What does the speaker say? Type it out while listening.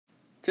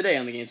Today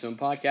on the Game 7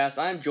 podcast,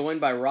 I am joined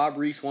by Rob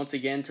Reese once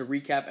again to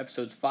recap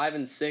episodes 5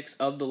 and 6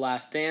 of The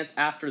Last Dance.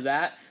 After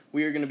that,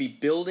 we are going to be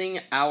building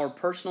our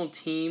personal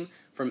team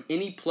from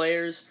any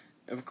players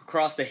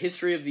across the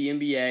history of the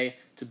NBA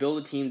to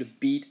build a team to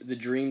beat the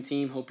Dream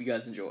Team. Hope you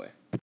guys enjoy.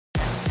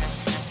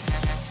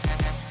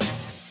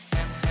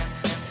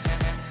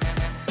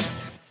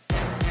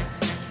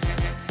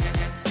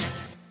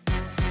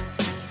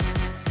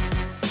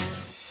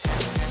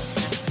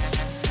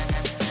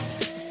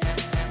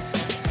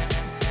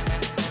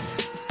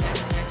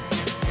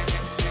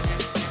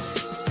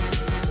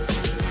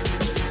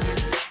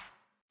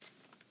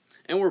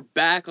 And we're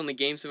back on the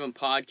Game 7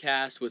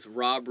 podcast with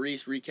Rob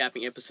Reese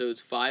recapping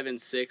episodes 5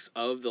 and 6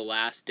 of The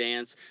Last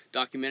Dance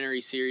documentary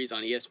series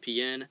on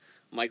ESPN.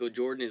 Michael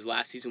Jordan, his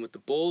last season with the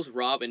Bulls.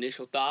 Rob,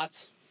 initial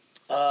thoughts?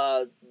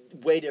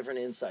 Way different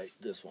insight,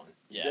 this one.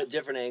 Yeah.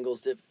 Different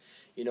angles.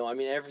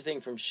 Everything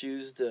from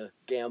shoes to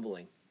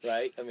gambling,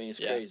 right? I mean, it's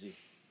crazy.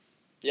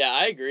 Yeah,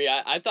 I agree.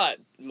 I thought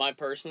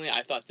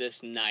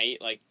this night,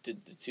 like the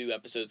two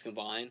episodes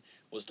combined,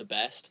 was the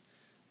best.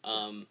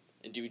 And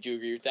would you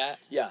agree with that?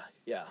 Yeah.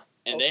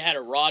 And they had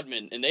a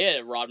Rodman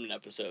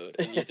episode,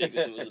 and you think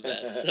this one was the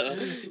best. So,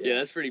 yeah,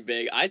 that's pretty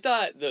big. I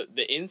thought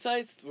the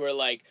insights were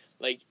like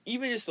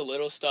even just the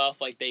little stuff,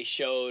 like they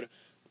showed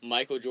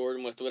Michael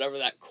Jordan with whatever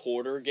that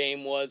quarter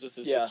game was with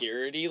the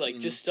security. Like,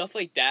 just stuff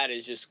like that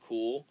is just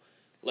cool.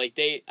 Like,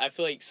 I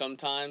feel like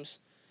sometimes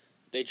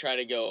they try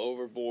to go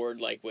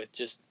overboard, like, with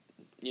just,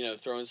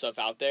 throwing stuff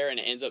out there, and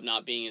it ends up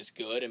not being as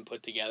good and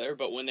put together.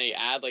 But when they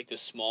add, like, the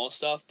small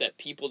stuff that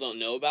people don't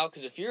know about,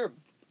 because if you're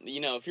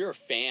a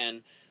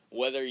fan,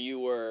 whether you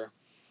were,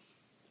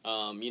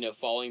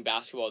 following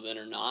basketball then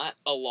or not,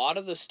 a lot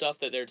of the stuff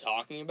that they're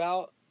talking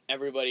about,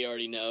 everybody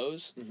already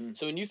knows. Mm-hmm.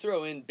 So when you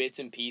throw in bits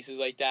and pieces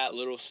like that,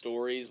 little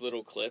stories,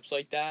 little clips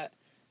like that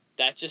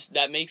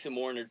makes it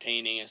more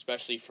entertaining,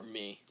 especially for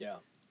me. Yeah.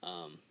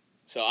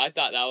 So I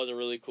thought that was a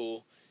really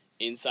cool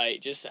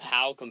insight, just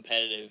how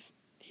competitive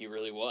he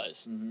really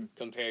was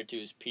compared to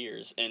his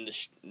peers. And,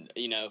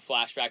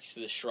 flashbacks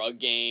to the Shrug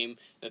game,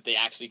 that they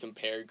actually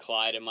compared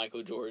Clyde and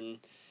Michael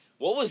Jordan.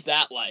 What was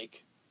that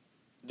like,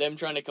 them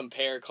trying to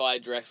compare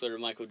Clyde Drexler to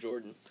Michael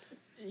Jordan?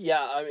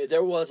 Yeah, I mean,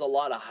 there was a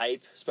lot of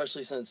hype,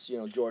 especially since,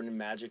 Jordan and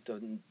Magic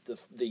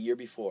the year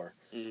before.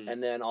 Mm-hmm.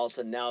 And then all of a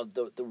sudden now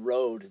the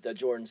road that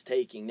Jordan's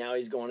taking, now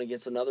he's going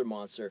against another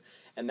monster.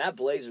 And that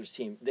Blazers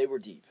team, they were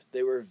deep.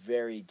 They were a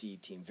very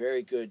deep team,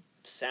 very good,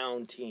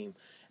 sound team.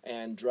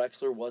 And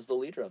Drexler was the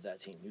leader of that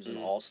team. He was an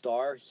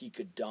all-star. He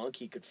could dunk.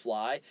 He could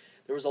fly.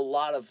 There was a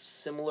lot of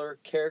similar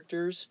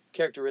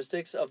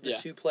characteristics of the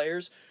two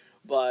players.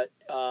 But,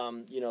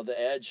 the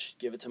edge,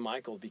 give it to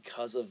Michael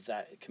because of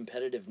that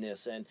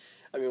competitiveness. And,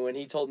 I mean, when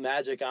he told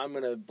Magic, I'm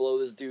going to blow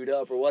this dude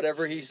up or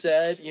whatever he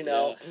said,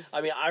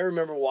 I mean, I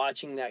remember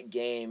watching that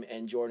game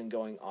and Jordan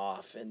going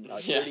off and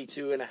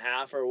 32 and a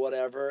half or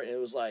whatever. And it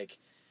was like,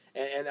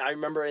 and I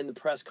remember in the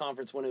press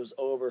conference when it was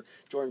over,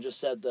 Jordan just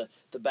said the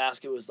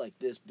basket was like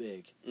this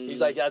big. Mm-hmm.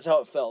 He's like, that's how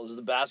it felt.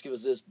 The basket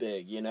was this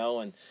big, and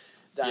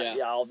that,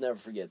 I'll never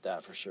forget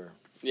that for sure.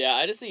 Yeah,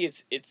 I just think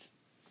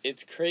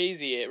it's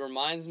crazy. It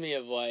reminds me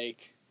of,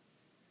 like,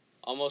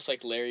 almost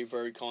like Larry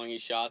Bird calling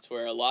his shots,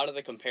 where a lot of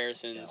the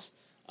comparisons,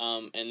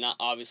 and not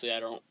obviously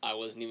I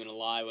wasn't even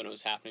alive when it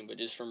was happening, but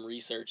just from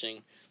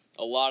researching,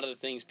 a lot of the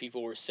things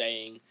people were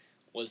saying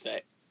was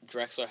that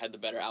Drexler had the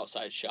better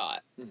outside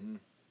shot. Mm-hmm.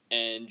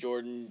 And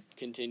Jordan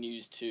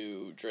continues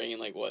to drain,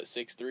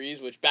 6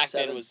 threes, which back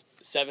then was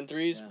 7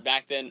 threes. Yeah.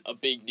 Back then, a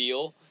big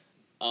deal.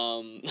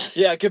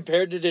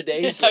 Compared to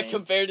today's game.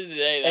 Compared to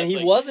today. And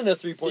he wasn't a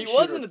three-point shooter. He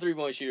wasn't a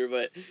three-point shooter,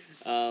 but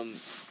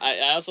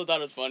I also thought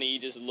it was funny. He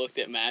just looked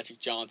at Magic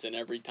Johnson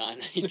every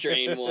time he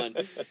drained one.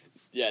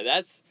 Yeah,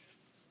 that's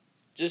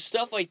just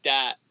stuff like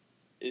that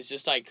is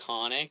just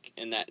iconic,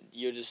 and that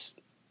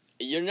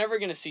you're never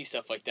going to see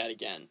stuff like that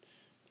again.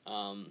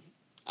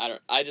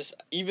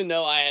 Even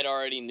though I had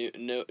already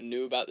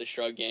knew about the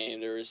Shrug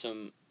game, there were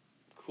some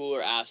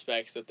cooler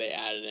aspects that they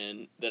added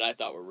in that I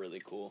thought were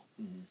really cool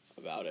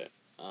about it.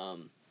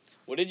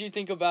 What did you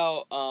think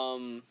about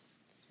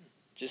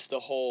just the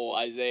whole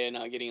Isaiah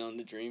not getting on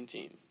the Dream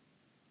Team?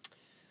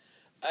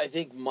 I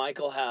think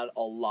Michael had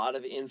a lot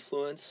of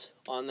influence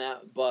on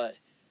that, but,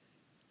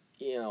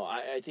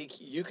 I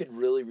think you could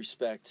really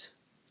respect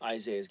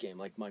Isaiah's game,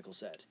 like Michael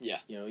said. Yeah.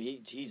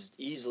 He's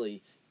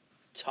easily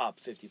top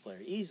 50 player,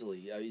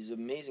 easily. He's an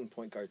amazing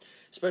point guard,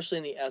 especially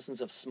in the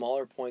essence of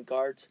smaller point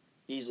guards.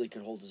 Easily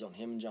could hold his own.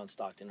 Him and John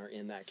Stockton are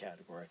in that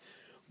category.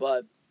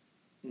 But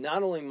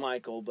not only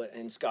Michael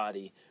and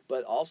Scotty,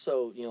 but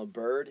also,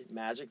 Bird,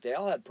 Magic, they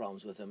all had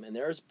problems with him. And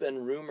there's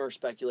been rumor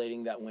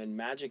speculating that when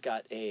Magic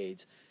got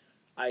AIDS,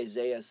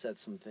 Isaiah said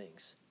some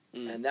things.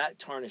 And that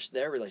tarnished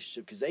their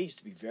relationship because they used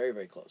to be very,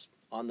 very close.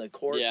 On the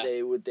court,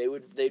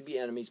 they'd be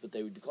enemies, but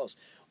they would be close.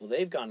 Well,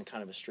 they've gone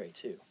kind of astray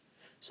too.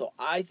 So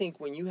I think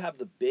when you have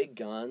the big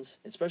guns,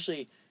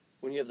 especially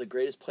when you have the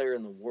greatest player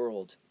in the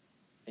world,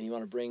 and you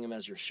want to bring him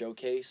as your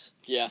showcase,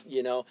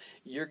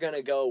 you're going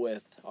to go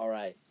with, all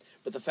right.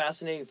 But the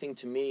fascinating thing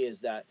to me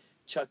is that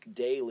Chuck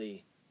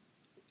Daly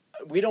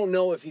we don't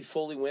know if he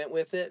fully went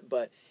with it,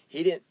 but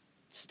he didn't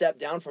step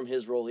down from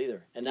his role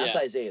either, and that's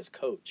Isaiah's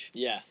coach.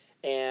 Yeah.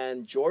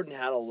 And Jordan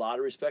had a lot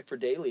of respect for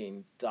Daly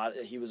and thought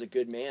he was a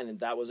good man, and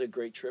that was a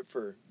great trip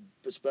for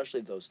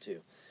especially those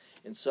two.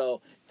 And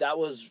so that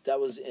was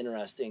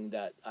interesting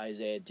that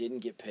Isaiah didn't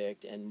get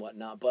picked and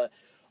whatnot. But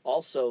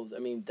also, I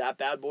mean, that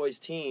Bad Boys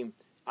team,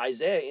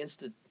 Isaiah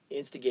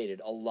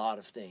instigated a lot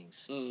of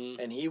things. Mm-hmm.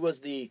 And he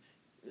was the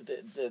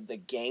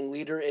gang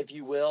leader, if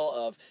you will,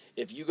 of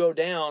if you go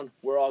down,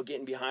 we're all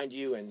getting behind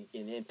you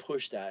and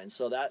push that. And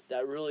so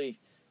that really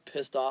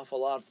pissed off a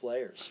lot of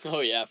players.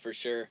 Oh, yeah, for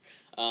sure.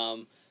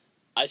 I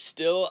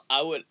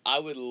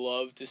would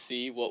love to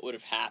see what would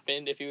have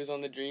happened if he was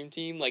on the Dream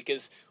Team. Like,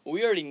 because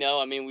we already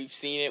know, I mean, we've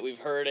seen it, we've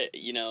heard it,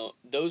 you know,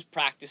 those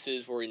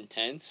practices were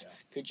intense. Yeah.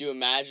 Could you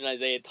imagine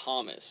Isaiah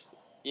Thomas?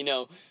 You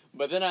know,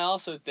 but then I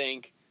also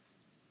think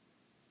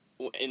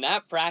in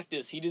that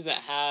practice, he doesn't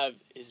have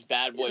his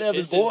bad boy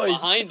Pistons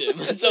behind him.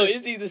 So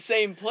is he the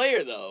same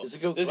player, though?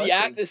 Does he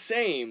act the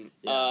same?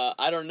 Yeah.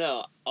 I don't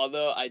know.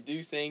 Although I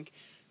do think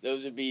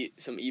those would be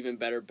some even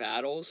better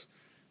battles.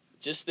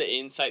 Just the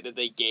insight that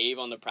they gave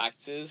on the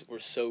practices were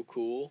so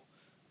cool.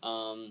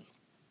 And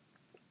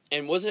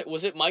was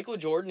it Michael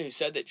Jordan who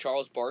said that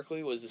Charles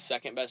Barkley was the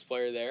second best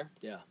player there?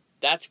 Yeah.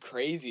 That's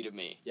crazy to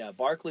me. Yeah,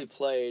 Barkley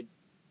played,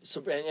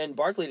 and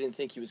Barkley didn't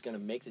think he was going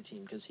to make the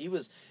team because he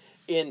was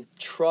in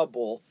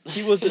trouble.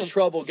 He was the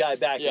trouble guy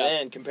back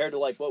then compared to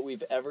like what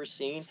we've ever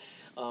seen.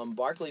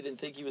 Barkley didn't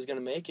think he was going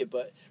to make it,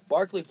 but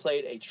Barkley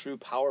played a true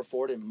power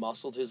forward and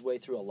muscled his way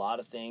through a lot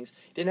of things.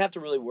 Didn't have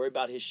to really worry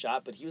about his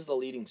shot, but he was the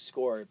leading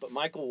scorer. But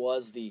Michael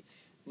was the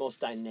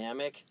most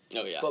dynamic.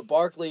 Oh, yeah. But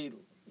Barkley,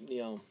 you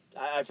know,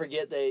 I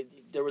forget,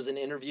 there was an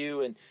interview,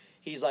 and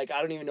he's like,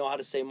 I don't even know how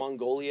to say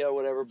Mongolia or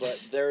whatever, but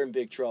they're in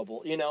big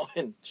trouble, you know?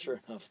 And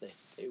sure enough,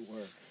 they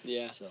were.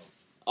 Yeah. So.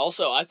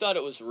 Also, I thought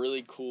it was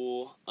really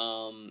cool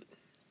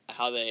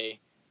how they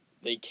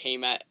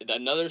came at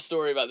another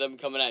story about them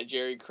coming at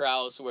Jerry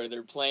Krause where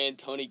they're playing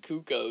Tony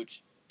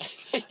Kukoc.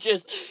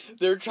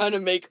 They're trying to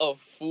make a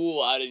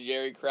fool out of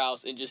Jerry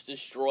Krause and just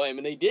destroy him,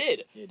 and they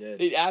did. They did.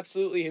 They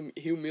absolutely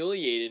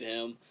humiliated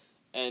him,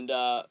 and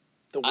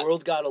the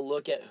world got to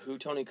look at who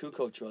Tony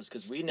Kukoc was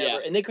because we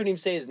never, and they couldn't even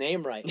say his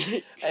name right.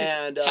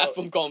 And half of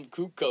them call him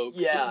Kukoc.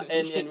 Yeah,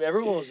 and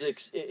everyone was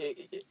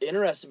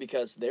interested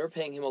because they were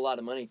paying him a lot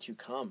of money to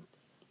come,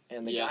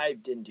 and the guy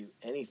didn't do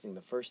anything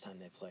the first time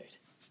they played.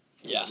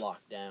 He was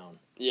locked down.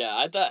 Yeah,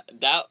 I thought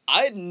that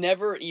I had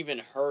never even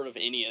heard of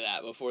any of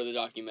that before the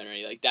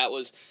documentary. Like that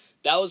was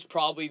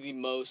probably the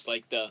most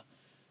like the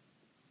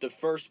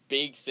first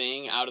big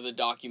thing out of the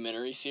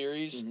documentary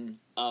series,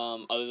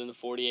 other than the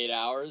 48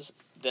 Hours,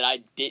 that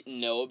I didn't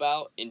know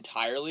about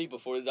entirely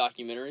before the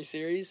documentary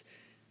series.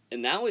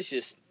 And that was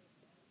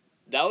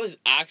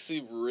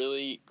actually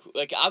really cool.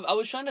 Like, I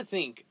was trying to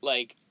think,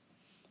 like,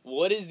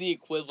 what is the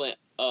equivalent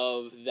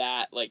of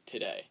that, like,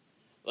 today?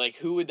 Like,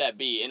 who would that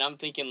be? And I'm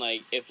thinking,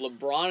 like, if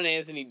LeBron and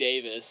Anthony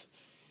Davis,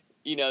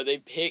 you know, they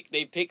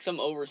pick some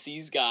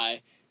overseas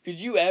guy, could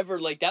you ever,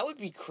 like, that would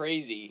be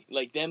crazy.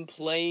 Like, them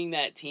playing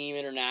that team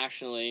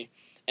internationally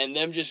and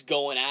them just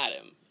going at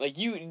him. Like,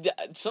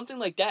 something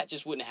like that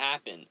just wouldn't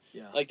happen.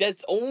 Yeah. Like,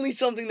 that's only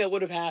something that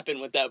would have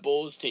happened with that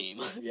Bulls team.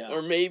 Yeah.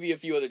 Or maybe a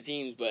few other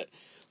teams, but...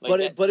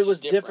 Like, but it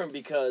was different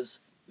because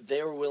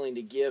they were willing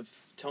to give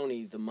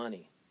Tony the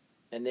money.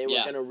 And they were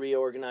going to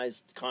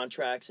reorganize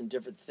contracts and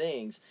different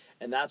things.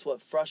 And that's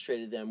what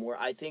frustrated them. Where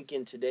I think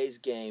in today's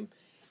game,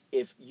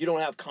 if you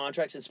don't have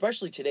contracts,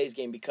 especially today's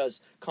game,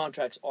 because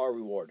contracts are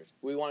rewarded.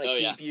 We want to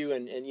keep you,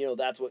 and you know,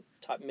 that's what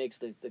makes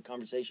the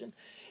conversation.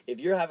 If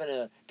you're having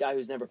a guy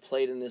who's never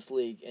played in this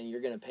league and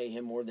you're going to pay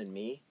him more than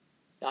me,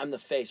 I'm the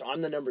face.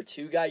 I'm the number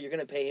 2 guy. You're going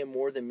to pay him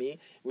more than me.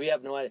 We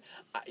have no idea.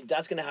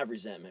 That's going to have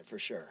resentment for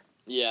sure.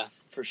 Yeah.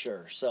 For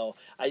sure. So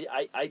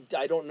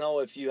I don't know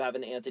if you have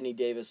an Anthony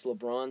Davis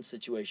LeBron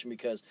situation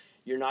because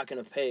you're not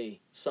going to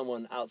pay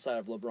someone outside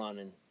of LeBron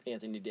and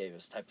Anthony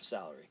Davis type of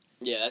salary.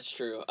 Yeah, that's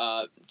true.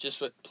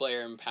 Just with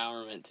player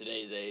empowerment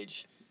today's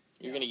age,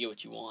 you're going to get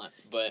what you want.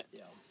 But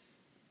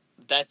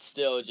that's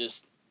still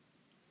just...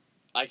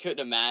 I couldn't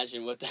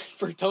imagine what that...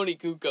 For Tony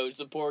Kukoc,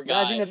 the poor guy.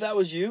 Imagine if that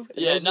was you.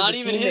 Yeah, not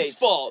even his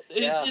fault.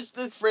 It's just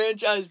this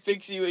franchise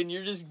picks you and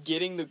you're just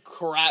getting the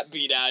crap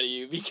beat out of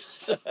you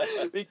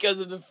because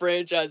of the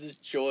franchise's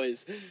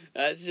choice.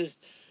 That's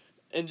just...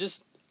 And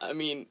just, I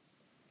mean,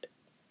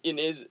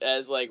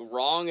 as like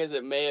wrong as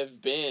it may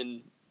have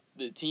been,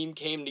 the team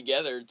came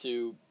together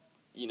to,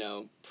 you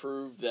know,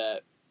 prove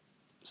that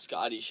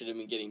Scottie should have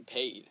been getting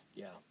paid.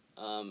 Yeah.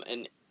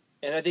 And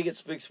I think it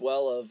speaks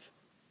well of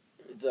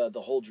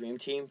the whole Dream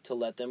Team to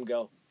let them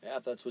go. Yeah,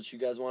 if that's what you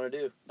guys want to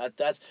do,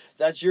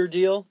 that's your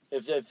deal.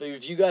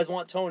 If you guys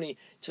want Tony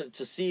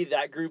to see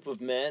that group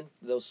of men,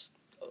 those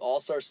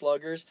all-star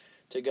sluggers,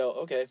 to go,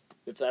 okay,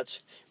 if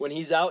that's when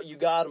he's out, you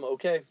got him.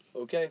 Okay.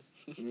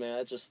 Man,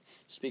 that just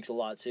speaks a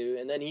lot too.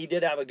 And then he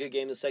did have a good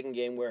game the second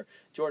game where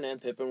Jordan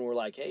and Pippen were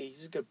like, hey,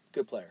 he's a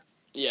good player.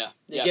 Yeah.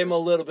 They gave him a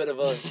little bit of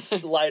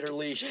a lighter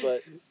leash,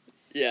 but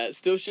Yeah, it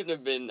still shouldn't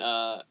have been.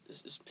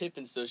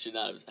 Pippen still should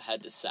not have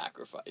had to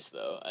sacrifice,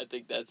 though. I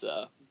think that's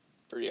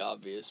pretty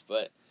obvious.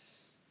 But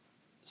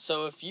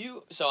so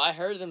I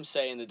heard them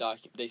say in the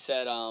they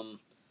said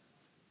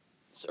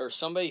or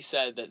somebody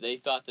said that they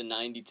thought the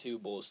 '92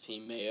 Bulls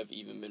team may have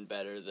even been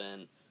better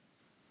than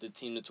the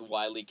team that's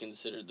widely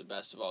considered the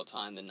best of all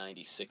time, the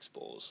 '96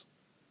 Bulls.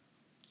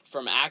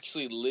 From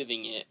actually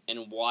living it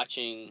and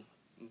watching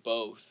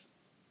both,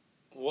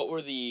 what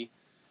were the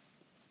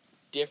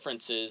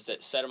differences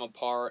that set them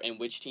apart, and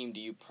which team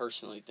do you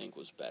personally think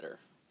was better?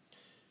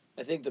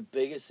 I think the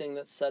biggest thing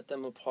that set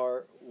them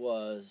apart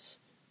was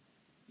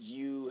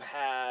you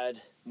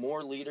had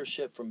more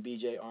leadership from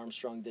B.J.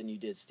 Armstrong than you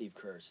did Steve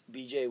Kerr.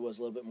 B.J. was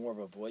a little bit more of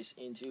a voice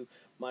into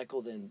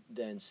Michael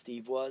than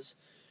Steve was,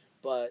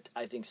 but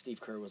I think Steve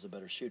Kerr was a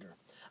better shooter.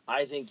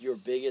 I think your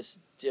biggest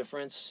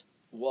difference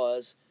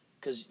was,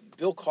 because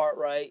Bill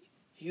Cartwright,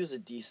 he was a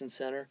decent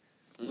center.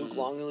 Luke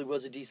Longley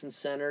was a decent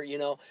center.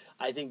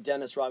 I think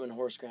Dennis Rodman,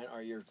 Horace Grant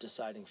are your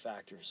deciding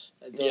factors.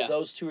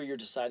 Those two are your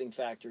deciding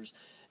factors.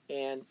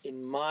 And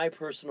in my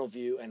personal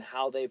view and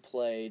how they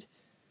played,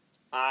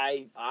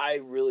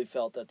 I really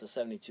felt that the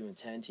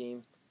 72-10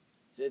 team,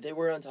 they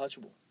were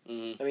untouchable.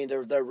 I mean,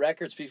 their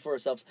records speak for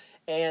themselves,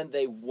 and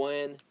they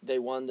won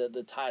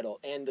the title.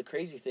 And the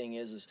crazy thing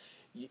is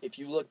if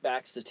you look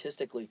back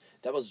statistically,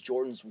 that was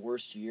Jordan's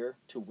worst year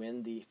to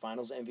win the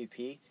Finals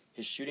MVP.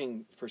 His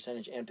shooting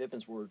percentage and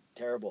Pippen's were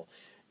terrible.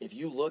 If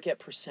you look at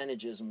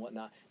percentages and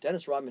whatnot,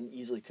 Dennis Rodman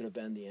easily could have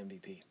been the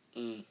MVP.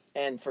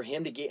 And for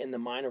him to get in the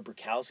mind of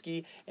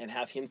Bukowski and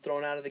have him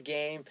thrown out of the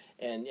game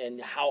and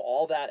how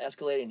all that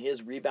escalated in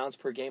his rebounds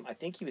per game, I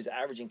think he was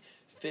averaging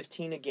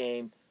 15 a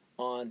game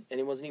and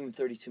it wasn't even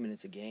 32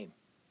 minutes a game.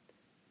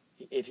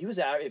 If he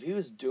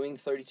was doing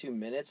 32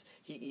 minutes,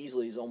 he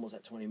easily is almost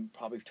at 20,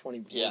 probably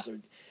 20 points. Yeah.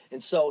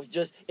 And so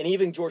and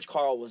even George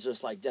Karl was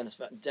just like Dennis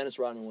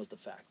Rodman was the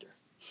factor.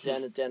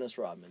 Dennis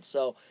Rodman.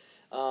 So,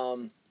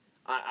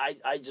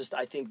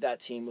 I think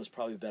that team was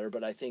probably better,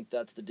 but I think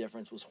that's the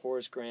difference was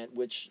Horace Grant,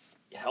 which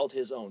held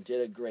his own,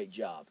 did a great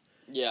job.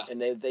 Yeah.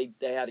 And they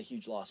had a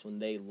huge loss when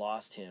they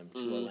lost him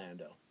to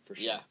Orlando, for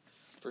sure. Yeah,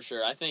 for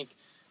sure. I think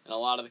in a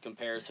lot of the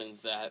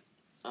comparisons that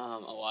a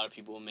lot of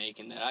people make,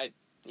 and that I,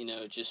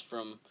 just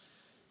from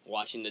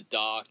watching the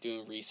doc,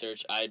 doing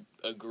research, I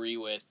agree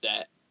with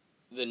that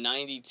the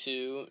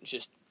 92,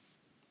 just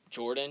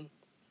Jordan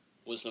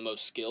was the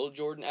most skilled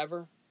Jordan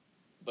ever,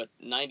 but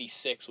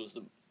 96 was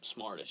the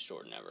smartest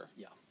Jordan ever.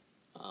 Yeah.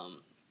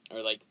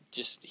 Or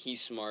just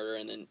he's smarter,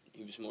 and then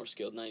he was more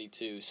skilled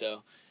 92.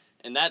 So,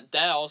 and that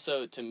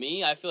also, to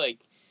me, I feel like,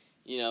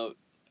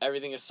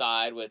 everything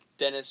aside with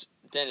Dennis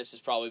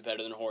is probably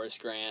better than Horace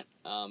Grant,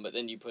 but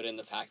then you put in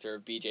the factor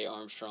of B.J.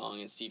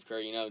 Armstrong and Steve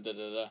Kerr,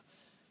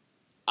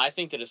 I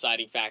think the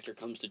deciding factor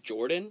comes to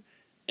Jordan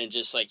and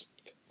just,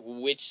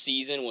 which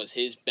season was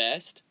his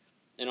best.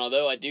 And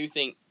although I do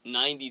think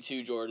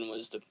 92 Jordan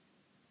was the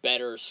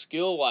better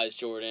skill-wise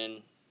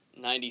Jordan,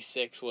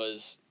 96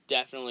 was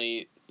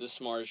definitely the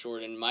smartest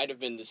Jordan, might have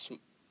been the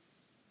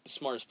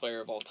smartest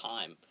player of all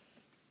time.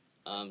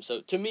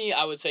 So to me,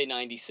 I would say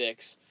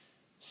 96,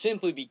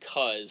 simply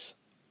because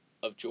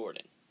of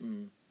Jordan.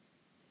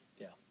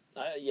 Yeah.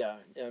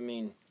 I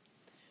mean,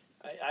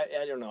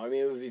 I don't know. I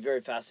mean, it would be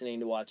very fascinating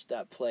to watch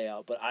that play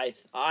out, but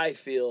I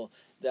feel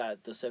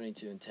that the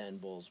 72-10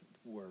 Bulls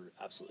were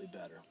absolutely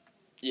better.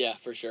 Yeah,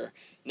 for sure.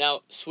 Now,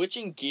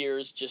 switching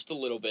gears just a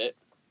little bit,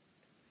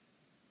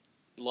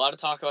 a lot of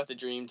talk about the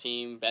Dream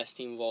Team, best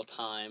team of all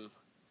time.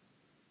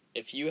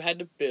 If you had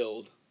to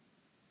build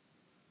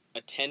a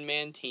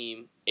 10-man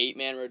team,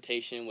 8-man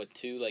rotation with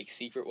 2,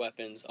 secret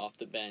weapons off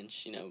the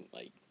bench, if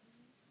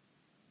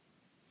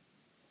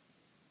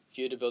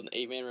you had to build an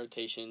 8-man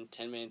rotation,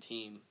 10-man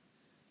team,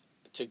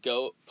 to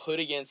go put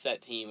against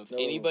that team of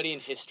anybody in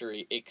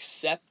history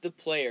except the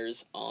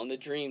players on the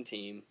Dream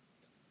Team,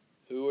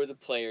 who are the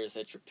players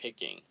that you're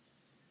picking?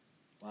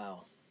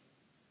 Wow.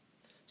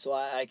 So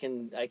I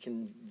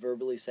can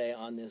verbally say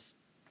on this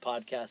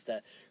podcast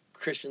that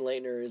Christian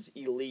Laettner is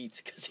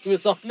elite because he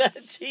was on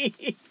that team.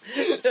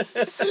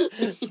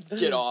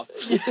 Get off.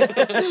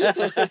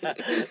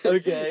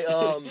 Okay,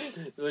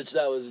 which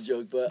that was a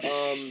joke, but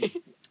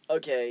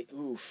okay,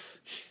 oof.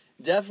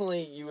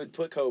 Definitely you would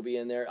put Kobe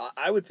in there.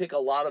 I would pick a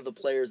lot of the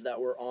players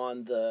that were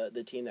on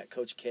the team that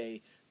Coach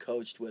K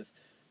coached with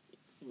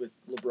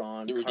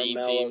LeBron, the Redeem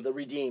Carmelo, team. the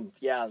Redeem.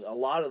 Yeah, a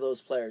lot of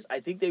those players. I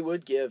think they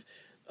would give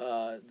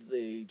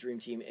the Dream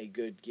Team a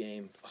good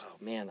game. Oh,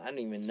 man, I don't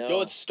even know. Go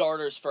with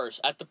starters first.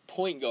 At the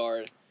point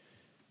guard.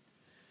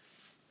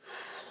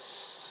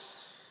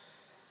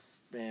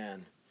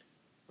 Man,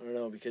 I don't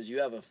know, because you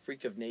have a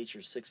freak of nature,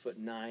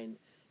 6'9".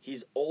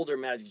 He's older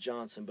Magic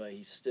Johnson, but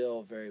he's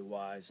still very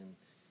wise and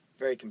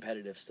very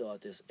competitive still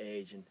at this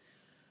age. And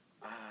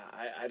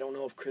I don't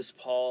know if Chris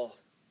Paul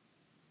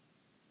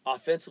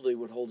offensively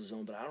would hold his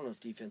own, but I don't know if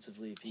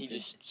defensively if he's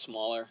just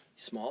smaller.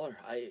 Smaller.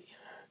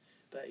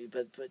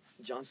 But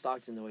John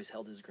Stockton always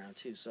held his ground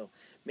too. So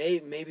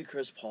maybe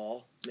Chris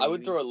Paul. Maybe. I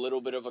would throw a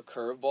little bit of a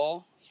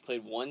curveball. He's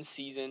played one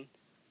season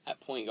at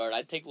point guard.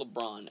 I'd take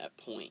LeBron at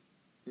point.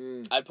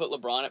 I'd put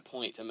LeBron at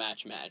point to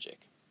match Magic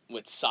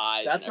with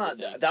size. That's and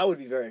everything. that would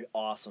be very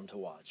awesome to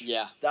watch.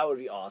 Yeah, that would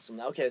be awesome.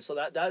 Okay, so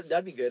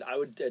that'd be good. I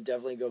would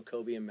definitely go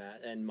Kobe and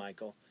Matt and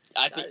Michael.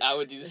 I think I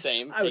would do the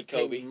same. I would take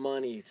Kobe. pay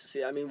money to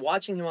see. I mean,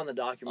 watching him on the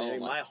documentary,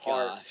 Oh my my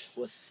heart gosh.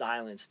 was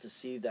silenced to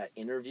see that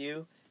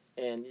interview,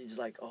 and he's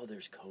like, "Oh,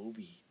 there's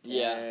Kobe."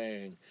 Yeah.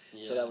 Dang.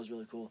 Yeah. So that was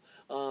really cool.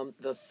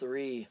 The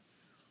 3.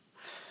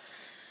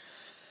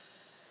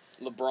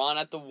 LeBron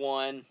at the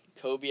 1,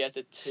 Kobe at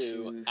the 2,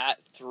 2.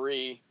 at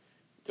 3,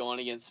 going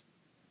against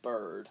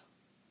Bird.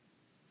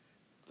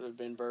 Would it have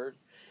been Bird?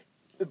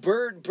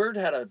 Bird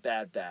had a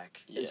bad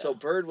back, Yeah. and so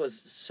Bird was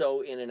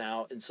so in and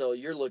out, and so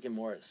you're looking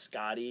more at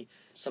Scotty,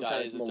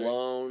 sometimes Scotty's the 3.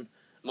 Malone.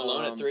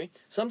 Malone at 3?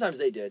 Sometimes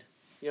they did.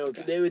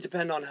 Okay. They would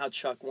depend on how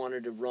Chuck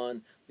wanted to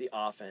run the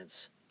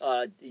offense.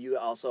 You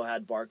also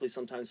had Barkley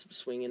sometimes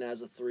swinging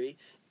as a 3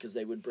 because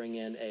they would bring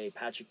in a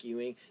Patrick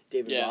Ewing,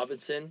 David Yeah.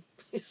 Robinson.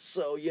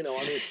 So I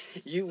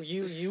mean,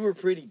 you were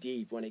pretty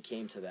deep when it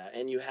came to that,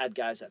 and you had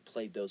guys that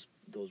played those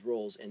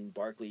roles, and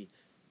Barkley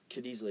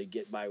could easily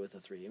get by with a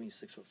 3. I mean, he's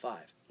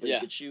 6'5", but Yeah.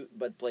 he could shoot,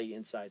 but play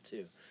inside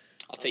too.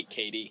 I'll take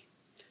KD.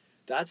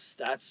 That's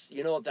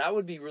that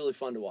would be really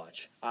fun to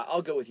watch.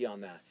 I'll go with you on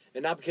that,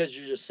 and not because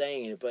you're just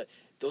saying it, but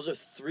those are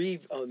 3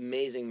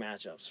 amazing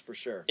matchups for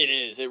sure. It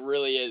is. It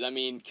really is. I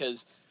mean,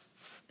 because,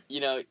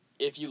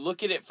 if you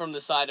look at it from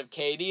the side of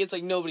KD, it's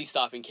like nobody's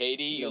stopping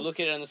KD. You No.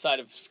 look at it on the side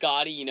of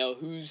Scotty,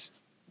 who's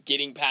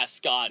getting past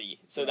Scotty.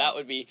 So Right. that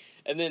would be,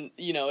 and then,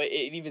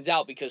 it evens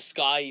out because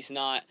Scotty's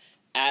not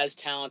as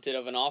talented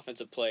of an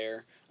offensive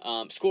player,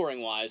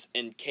 scoring-wise,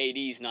 and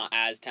KD's not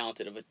as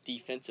talented of a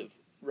defensive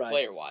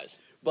player-wise.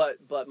 But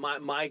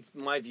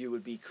my view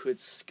would be, could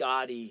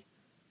Scotty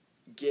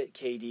get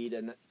KD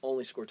to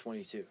only score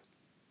 22?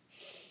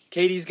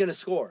 KD's going to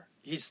score.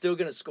 He's still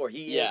going to score.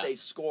 He is a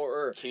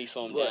scorer. Can he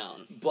slow him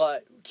down?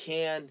 But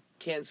can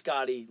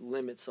Scotty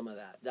limit some of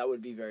that? That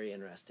would be very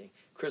interesting.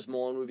 Chris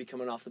Mullin would be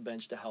coming off the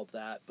bench to help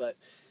that. But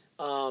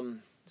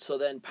so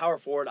then power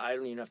forward, I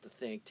don't even have to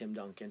think. Tim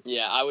Duncan.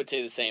 Yeah, I would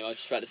say the same. I was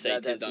just about to say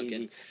Tim That's Duncan.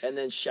 easy. And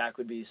then Shaq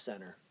would be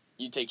center.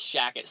 You take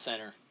Shaq at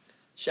center.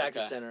 Shaq Okay.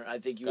 at center. I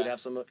think you Okay. would have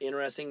some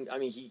interesting. I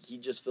mean,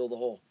 he'd just fill the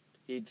hole.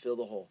 He'd fill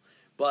the hole.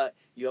 But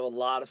you have a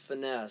lot of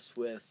finesse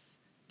with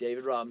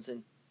David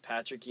Robinson,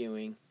 Patrick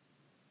Ewing.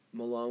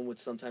 Malone would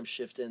sometimes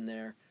shift in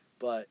there,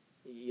 but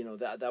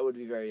that would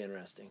be very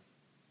interesting.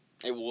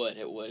 It would.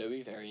 It would. It would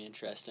be very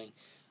interesting.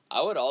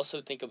 I would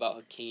also think about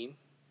Hakeem.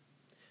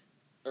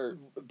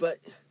 But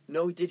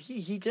no,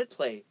 he did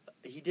play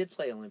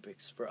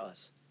Olympics for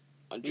us.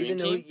 On Dream Even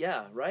though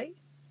Team? right?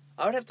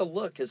 I would have to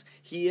look because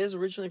he is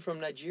originally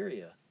from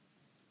Nigeria.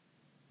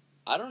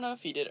 I don't know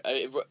if he did.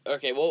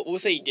 Okay, well, we'll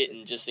say he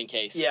didn't, just in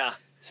case. Yeah,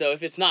 So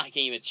if it's not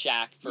Hakeem, it's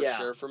Shaq for Yeah.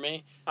 sure for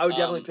me. I would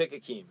definitely pick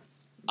Hakeem.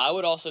 I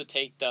would also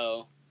take,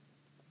 though,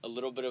 a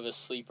little bit of a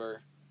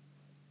sleeper,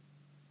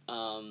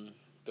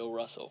 Bill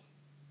Russell.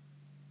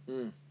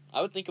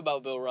 I would think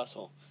about Bill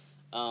Russell.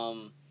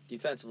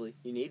 Defensively,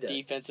 you need that.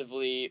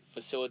 Defensively,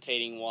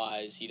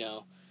 facilitating-wise,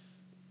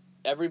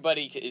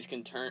 everybody is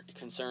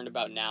concerned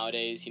about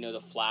nowadays, the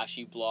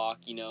flashy block,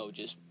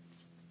 just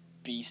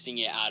beasting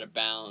it out of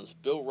bounds.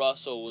 Bill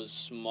Russell was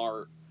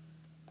smart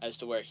as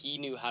to where he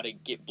knew how to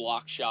get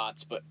block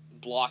shots, but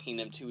blocking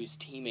them to his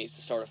teammates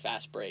to start a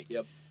fast break.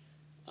 Yep.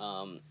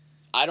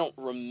 I don't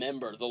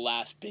remember the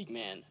last big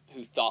man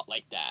who thought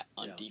like that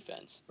on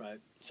defense. Right.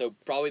 So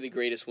probably the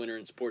greatest winner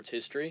in sports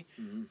history.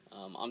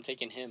 Mm-hmm. I'm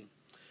taking him.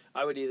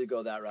 I would either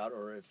go that route,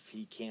 or if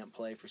he can't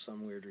play for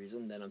some weird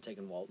reason, then I'm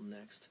taking Walton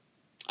next.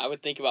 I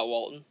would think about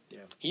Walton. Yeah.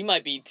 He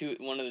might be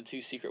one of the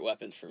 2 secret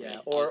weapons for me.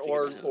 Yeah. I was thinking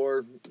about him.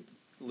 Or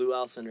Lou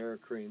Alcindor or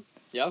Kareem.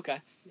 Yeah, okay.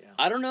 Yeah.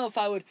 I don't know if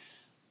I would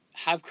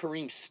have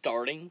Kareem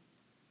starting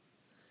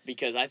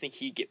because I think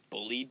he'd get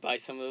bullied by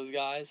some of those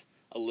guys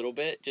a little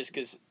bit just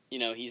because,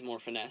 he's more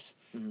finesse.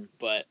 Mm-hmm.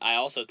 But I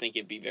also think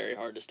it'd be very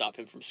hard to stop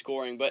him from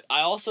scoring. But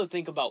I also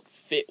think about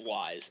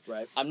fit-wise.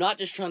 Right. I'm not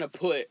just trying to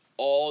put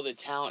all the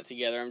talent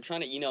together. I'm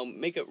trying to,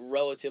 make it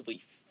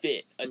relatively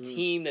fit. A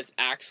team that's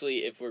actually,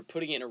 if we're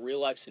putting it in a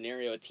real-life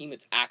scenario, a team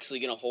that's actually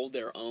going to hold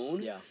their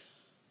own. Yeah.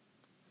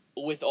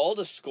 With all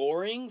the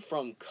scoring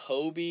from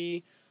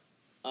Kobe,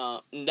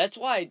 and that's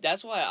why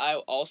I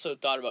also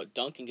thought about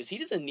Duncan, because he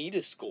doesn't need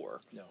to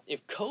score. No.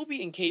 If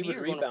Kobe and KD would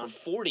are going for rebound.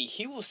 40,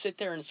 he will sit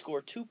there and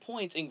score 2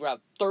 points and grab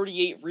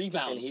 38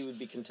 rebounds. And he would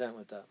be content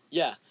with that.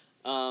 Yeah.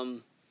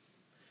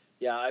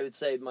 Yeah, I would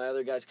say my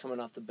other guys coming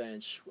off the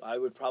bench, I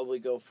would probably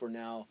go for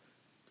now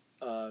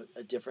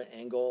a different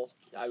angle.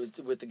 I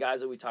would, with the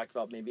guys that we talked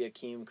about, maybe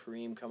Hakeem,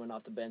 Kareem coming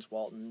off the bench,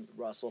 Walton,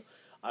 Russell.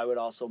 I would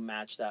also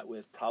match that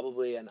with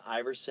probably an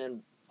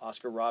Iverson,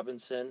 Oscar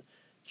Robinson,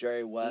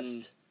 Jerry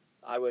West.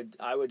 I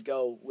would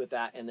go with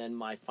that, and then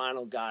my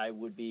final guy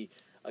would be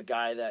a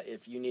guy that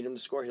if you need him to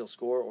score, he'll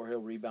score or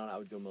he'll rebound. I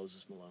would go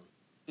Moses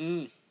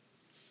Malone.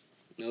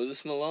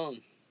 Moses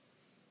Malone.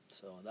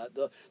 So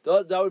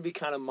that would be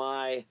kind of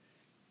my.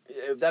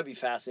 That'd be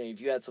fascinating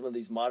if you had some of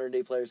these modern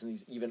day players and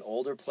these even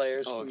older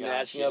players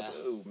matching up.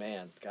 Oh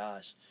man,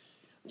 gosh.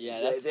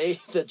 Yeah,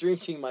 the dream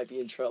team might be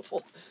in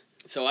trouble.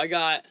 So I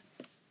got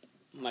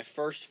my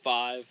first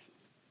five.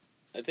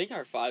 I think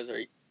our fives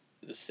are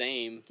the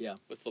same. Yeah.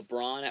 With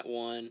LeBron at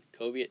 1,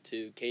 Kobe at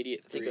 2, KD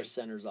at 3. I think our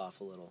center's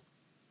off a little.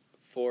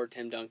 4,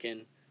 Tim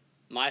Duncan.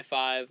 My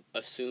 5,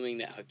 assuming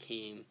that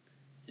Hakeem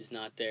is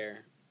not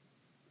there.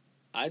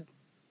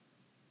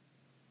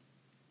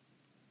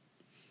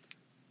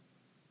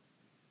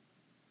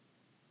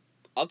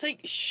 I'll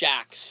take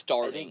Shaq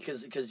starting. I think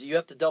because you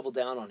have to double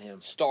down on him.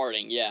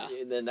 Starting, yeah.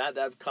 And then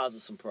that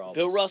causes some problems.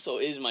 Bill Russell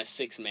is my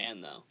 6th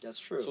man, though. That's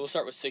true. So we'll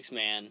start with 6th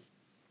man.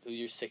 Who's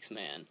your 6th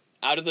man?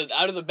 Out of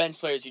the bench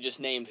players you just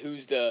named,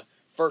 who's the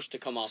first to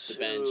come off the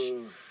bench?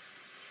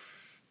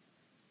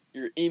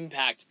 Your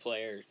impact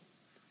player.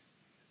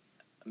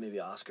 Maybe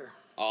Oscar.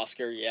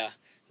 Oscar, yeah.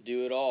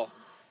 Do it all.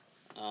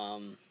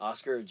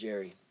 Oscar or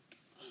Jerry?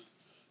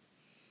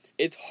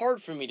 It's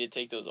hard for me to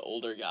take those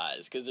older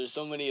guys because there's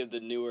so many of the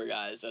newer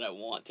guys that I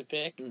want to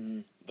pick,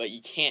 but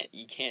you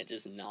can't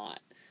just not.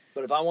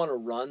 But if I want to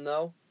run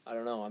though, I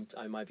don't know.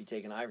 I might be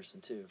taking Iverson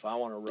too. If I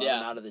want to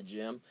run out of the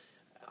gym,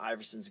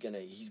 Iverson's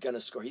he's gonna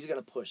score. He's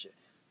gonna push it.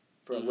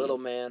 For a little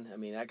man, I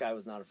mean that guy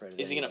was not afraid of.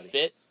 Is he gonna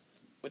fit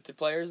with the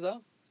players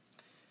though?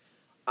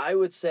 I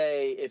would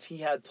say if he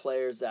had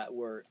players that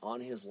were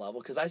on his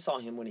level, because I saw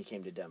him when he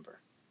came to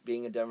Denver.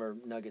 Being a Denver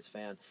Nuggets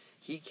fan,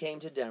 he came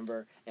to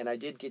Denver, and I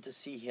did get to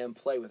see him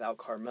play without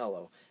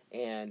Carmelo,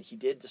 and he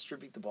did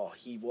distribute the ball.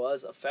 He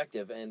was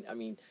effective, and I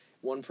mean,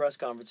 one press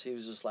conference, he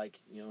was just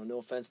like, no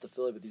offense to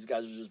Philly, but these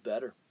guys are just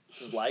better,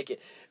 just like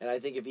it. And I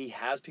think if he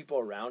has people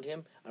around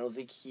him, I don't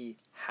think he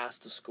has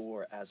to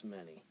score as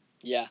many.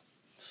 Yeah,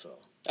 so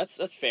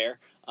that's fair.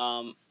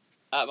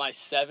 At my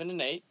 7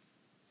 and 8,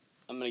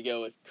 I'm gonna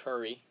go with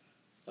Curry.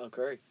 Oh,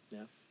 Curry,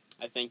 yeah.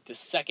 I think the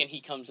second he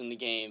comes in the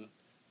game,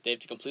 they have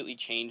to completely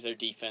change their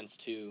defense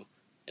to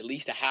at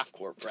least a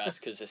half-court press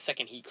because the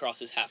second he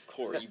crosses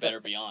half-court, you better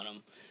be on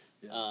him.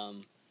 Yeah.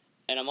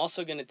 And I'm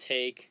also going to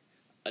take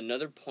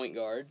another point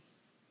guard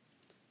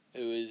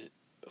who is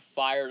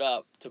fired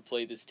up to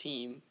play this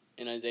team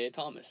in Isaiah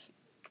Thomas.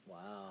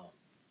 Wow.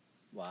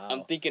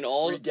 I'm thinking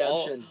all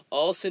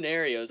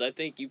scenarios. I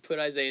think you put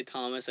Isaiah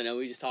Thomas. I know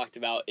we just talked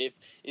about is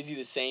he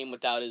the same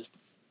without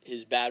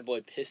his bad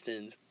boy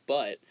Pistons,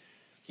 but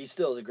he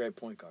still is a great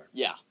point guard.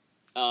 Yeah.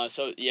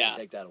 So yeah,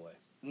 take that away.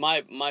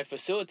 My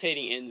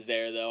facilitating ends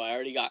there though. I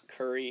already got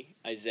Curry,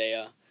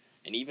 Isaiah,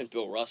 and even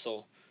Bill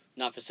Russell,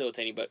 not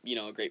facilitating, but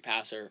a great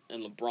passer,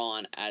 and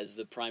LeBron as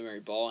the primary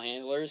ball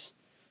handlers.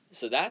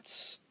 So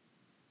that's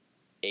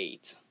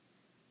 8.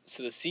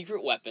 So the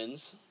secret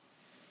weapons.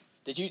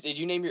 Did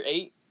you name your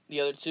 8? The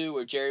other 2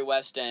 were Jerry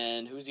West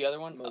and who's the other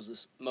one?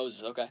 Moses.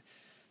 Moses. Okay.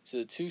 So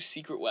the 2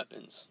 secret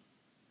weapons.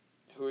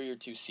 Who are your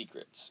 2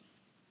 secrets?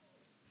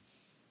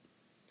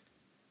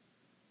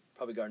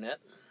 Probably Garnett.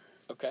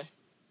 Okay.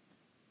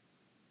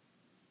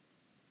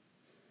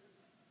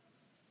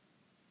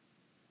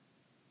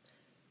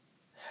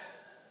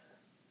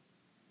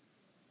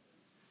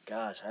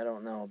 Gosh, I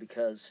don't know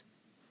because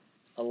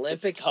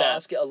Olympic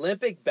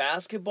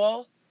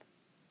basketball,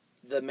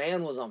 the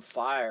man was on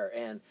fire,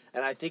 and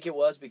I think it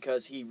was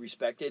because he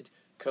respected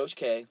Coach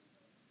K,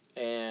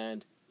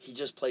 and he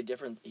just played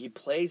different. He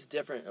plays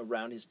different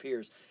around his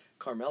peers.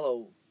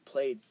 Carmelo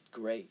played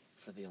great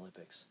for the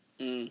Olympics.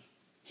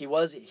 He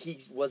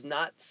was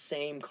not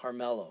same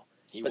Carmelo.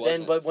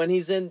 But when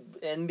he's in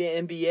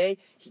NBA,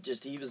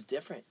 he was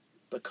different.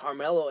 But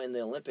Carmelo in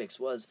the Olympics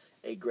was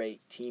a great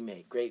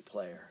teammate, great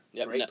player.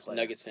 Yep, great player.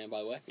 Nuggets fan,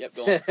 by the way. Yep,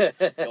 go on.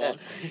 Go on.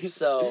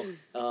 So,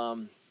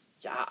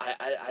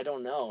 I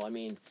don't know. I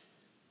mean,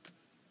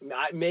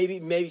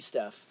 maybe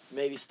Steph.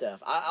 Maybe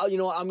Steph.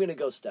 I'm gonna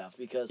go Steph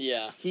because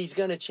he's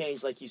gonna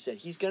change, like you said.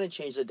 He's gonna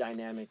change the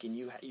dynamic, and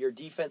your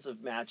defensive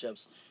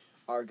matchups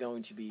are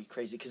going to be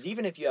crazy. Because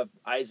even if you have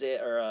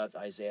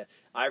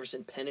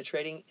Iverson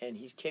penetrating and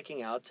he's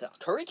kicking out to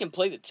Curry can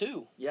play the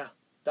 2. Yeah.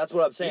 That's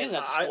what I'm saying. He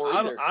doesn't have to score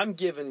either. I'm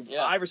giving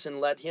Iverson,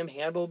 let him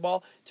handle the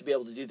ball to be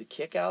able to do the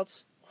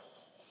kickouts.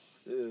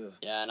 Ugh.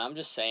 Yeah, and I'm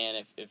just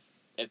saying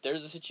if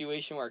there's a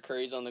situation where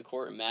Curry's on the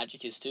court and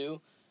Magic is too,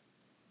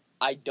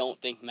 I don't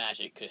think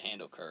Magic could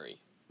handle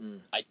Curry.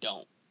 I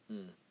don't.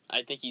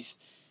 I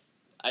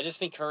just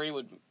think Curry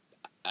would.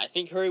 I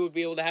think Curry would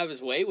be able to have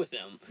his way with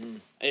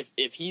him.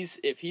 If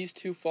he's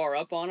too far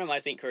up on him, I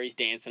think Curry's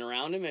dancing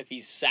around him. If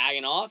he's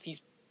sagging off,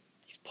 he's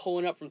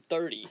pulling up from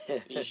 30.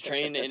 He's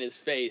training it in his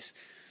face.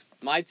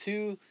 My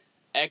 2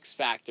 X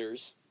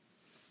factors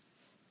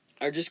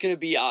are just going to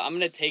be, I'm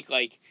going to take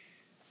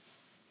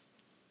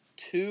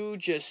 2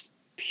 just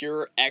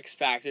pure X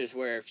factors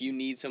where if you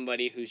need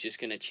somebody who's just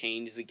going to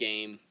change the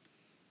game,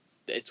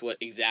 it's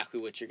exactly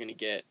what you're going to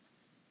get.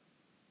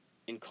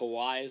 And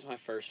Kawhi is my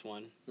first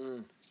one.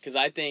 Because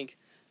I think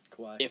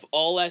if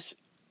all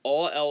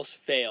else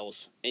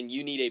fails and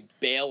you need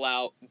a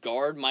bailout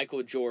guard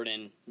Michael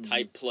Jordan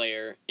type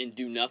player and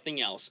do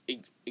nothing else,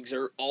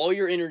 exert all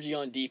your energy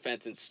on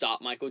defense and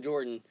stop Michael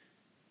Jordan,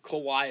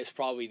 Kawhi is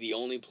probably the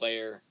only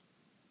player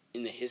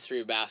in the history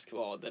of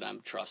basketball that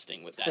I'm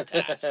trusting with that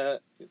task.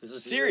 This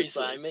is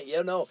seriously.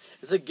 Yeah, no,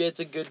 it's a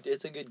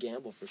good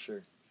gamble for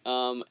sure.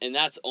 And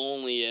that's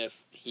only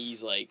if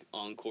he's like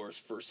on course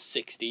for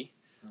 60.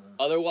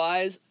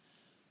 Otherwise,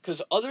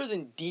 because other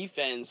than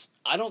defense,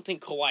 I don't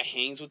think Kawhi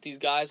hangs with these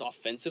guys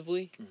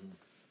offensively. Mm-hmm.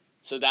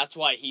 So that's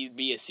why he'd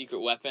be a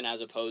secret weapon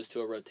as opposed to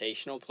a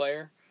rotational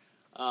player.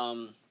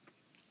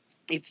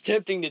 It's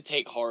tempting to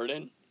take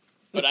Harden,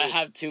 but I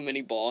have too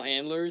many ball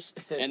handlers,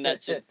 and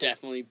that's just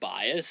definitely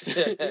biased.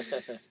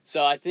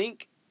 So I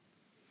think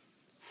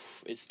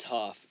it's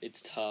tough.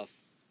 It's tough.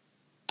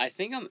 I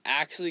think I'm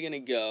actually going to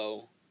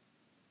go...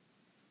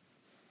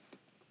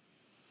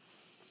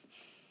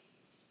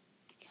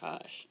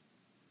 Gosh.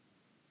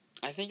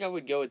 I think I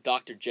would go with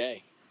Dr.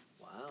 J.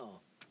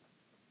 Wow.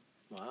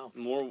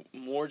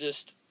 More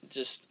just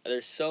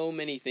there's so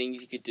many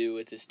things you could do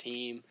with this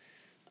team.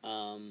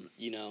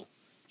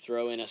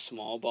 Throw in a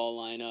small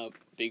ball lineup,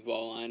 big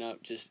ball lineup.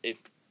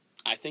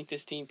 I think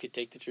this team could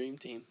take the dream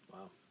team.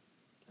 Wow.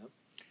 Yep.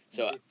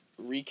 So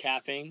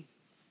recapping,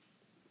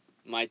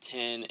 my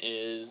 10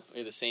 is we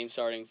have the same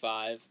starting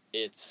 5.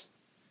 It's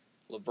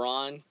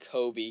LeBron,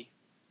 Kobe,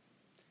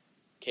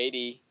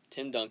 KD,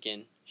 Tim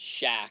Duncan,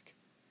 Shaq.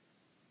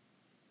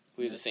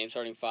 We have the same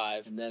starting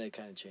 5. And then it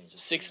kind of changes.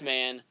 6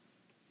 man.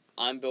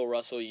 I'm Bill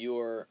Russell.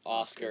 You're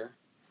Oscar.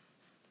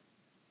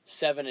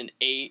 7 and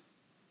 8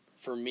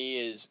 for me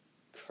is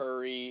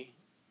Curry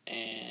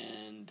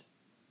and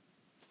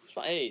who's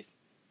my 8th?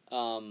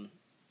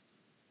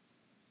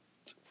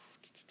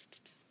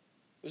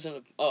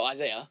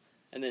 Isaiah.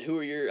 And then who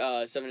are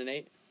your 7 and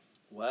 8?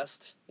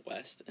 West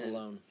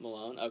and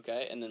Malone.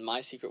 Okay, and then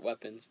my secret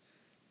weapons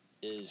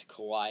is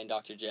Kawhi and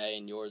Dr. J,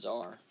 and yours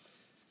are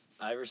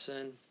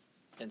Iverson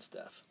and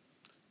Steph.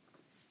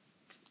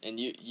 And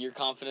you're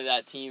confident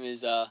that team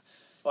is I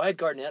had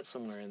Garnett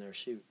somewhere in there.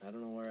 Shoot, I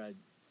don't know where I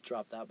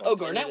dropped that ball. Oh,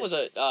 Garnett was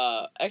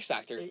a X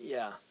Factor.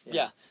 Yeah.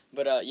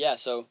 But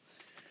so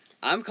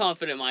I'm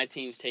confident my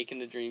team's taking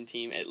the dream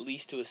team at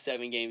least to a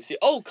 7-game season.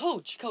 Oh,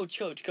 coach.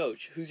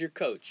 Who's your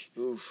coach?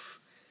 Oof.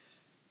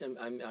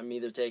 I'm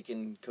either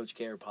taking Coach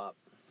K or Pop.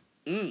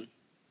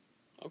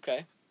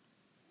 Okay.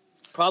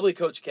 Probably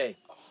Coach K.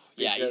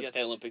 Yeah, he's got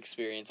that Olympic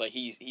experience. Like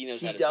he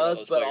knows how to put put all all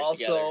those players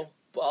together.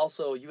 But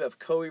also, you have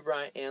Kobe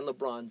Bryant and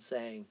LeBron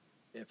saying,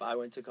 if I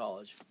went to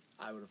college,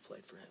 I would have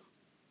played for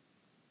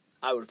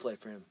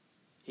him.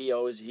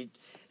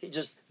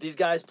 These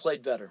guys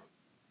played better.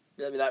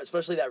 I mean,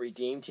 especially that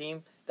Redeem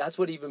team. That's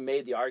what even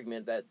made the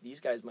argument that these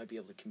guys might be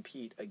able to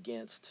compete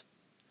against.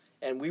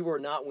 And we were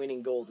not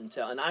winning gold and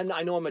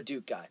I know I'm a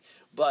Duke guy,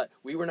 but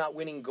we were not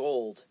winning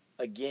gold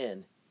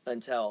again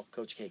until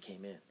Coach K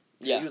came in.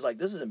 So he was like,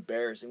 this is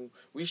embarrassing.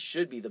 We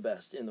should be the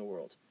best in the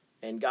world.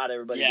 And got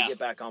everybody to get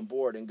back on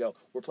board and go,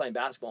 we're playing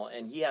basketball.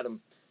 And he had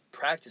them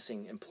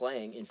practicing and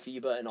playing in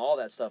FIBA and all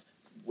that stuff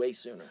way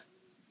sooner.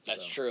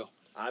 That's true.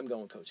 I'm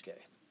going Coach K.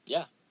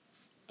 Yeah.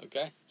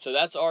 Okay. So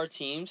that's our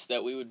teams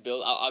that we would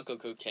build. I'll go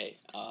Coach K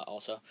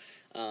also.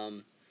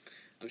 I'm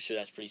sure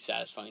that's pretty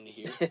satisfying to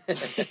hear.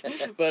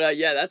 But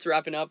that's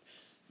wrapping up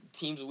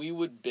teams we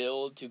would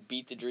build to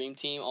beat the dream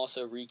team.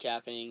 Also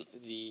recapping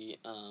the...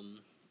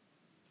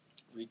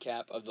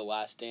 recap of The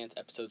Last Dance,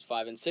 episodes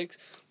 5 and 6.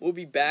 We'll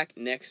be back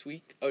next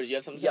week. Oh, did you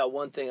have something to say? Yeah,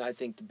 one thing I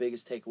think the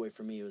biggest takeaway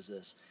for me was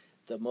this.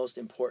 The most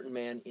important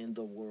man in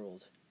the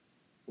world.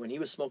 When he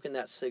was smoking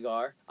that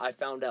cigar, I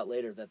found out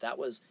later that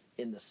was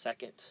in the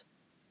second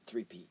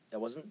three-peat. That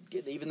wasn't,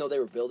 even though they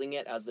were building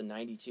it as the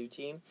 92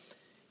 team,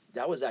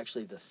 that was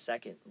actually the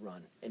second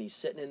run. And he's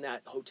sitting in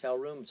that hotel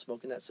room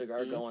smoking that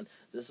cigar going,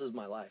 this is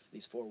my life,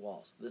 these 4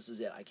 walls. This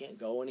is it. I can't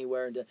go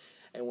anywhere.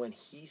 And when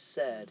he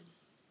said...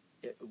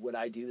 would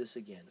I do this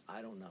again?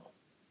 I don't know.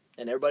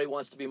 And everybody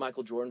wants to be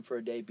Michael Jordan for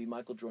a day, be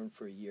Michael Jordan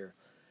for a year.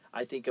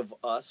 I think of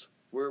us,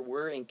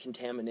 we're in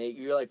contaminate.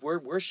 You're like,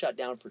 we're shut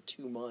down for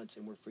 2 months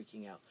and we're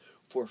freaking out.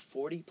 For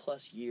 40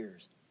 plus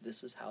years,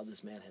 this is how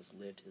this man has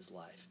lived his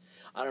life.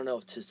 I don't know,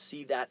 to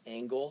see that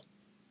angle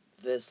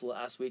this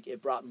last week,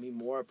 it brought me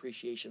more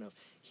appreciation of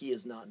he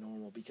is not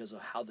normal because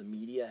of how the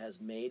media has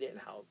made it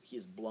and how he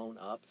is blown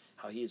up,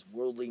 how he is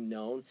worldly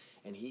known,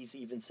 and he's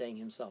even saying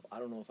himself, I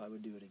don't know if I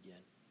would do it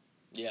again.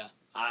 Yeah.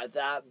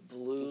 That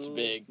blew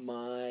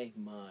my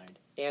mind.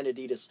 And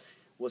Adidas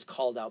was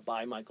called out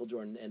by Michael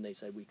Jordan, and they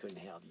said, we couldn't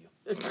have you.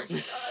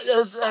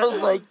 I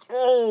was like,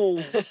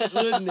 oh,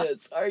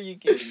 goodness. Are you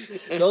kidding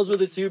me? Those were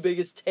the 2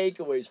 biggest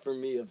takeaways for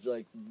me of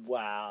like,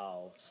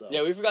 wow. So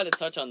yeah, we forgot to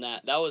touch on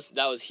that. That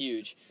was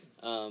huge.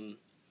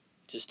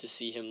 Just to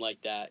see him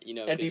like that,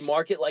 And be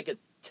market like a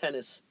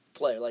tennis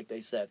player, like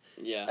they said.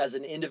 Yeah. As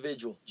an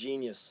individual.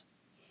 Genius.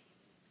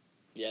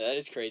 Yeah, that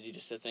is crazy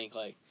just to think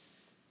like,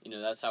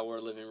 that's how we're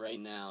living right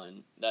now,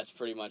 and that's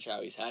pretty much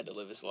how he's had to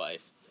live his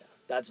life. Yeah.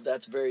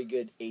 That's very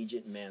good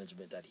agent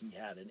management that he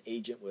had. An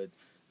agent would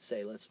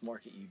say, let's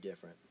market you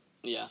different.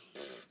 Yeah.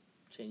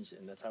 Change it,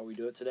 and that's how we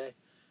do it today.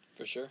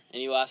 For sure.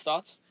 Any last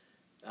thoughts?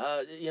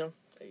 It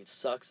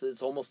sucks that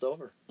it's almost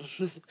over.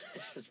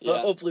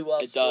 Yeah, hopefully we'll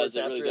have sports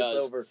after it's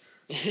over.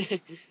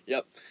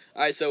 Yep.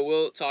 All right, so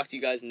we'll talk to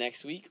you guys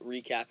next week,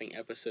 recapping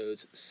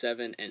episodes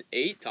 7 and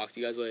 8. Talk to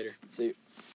you guys later. See you.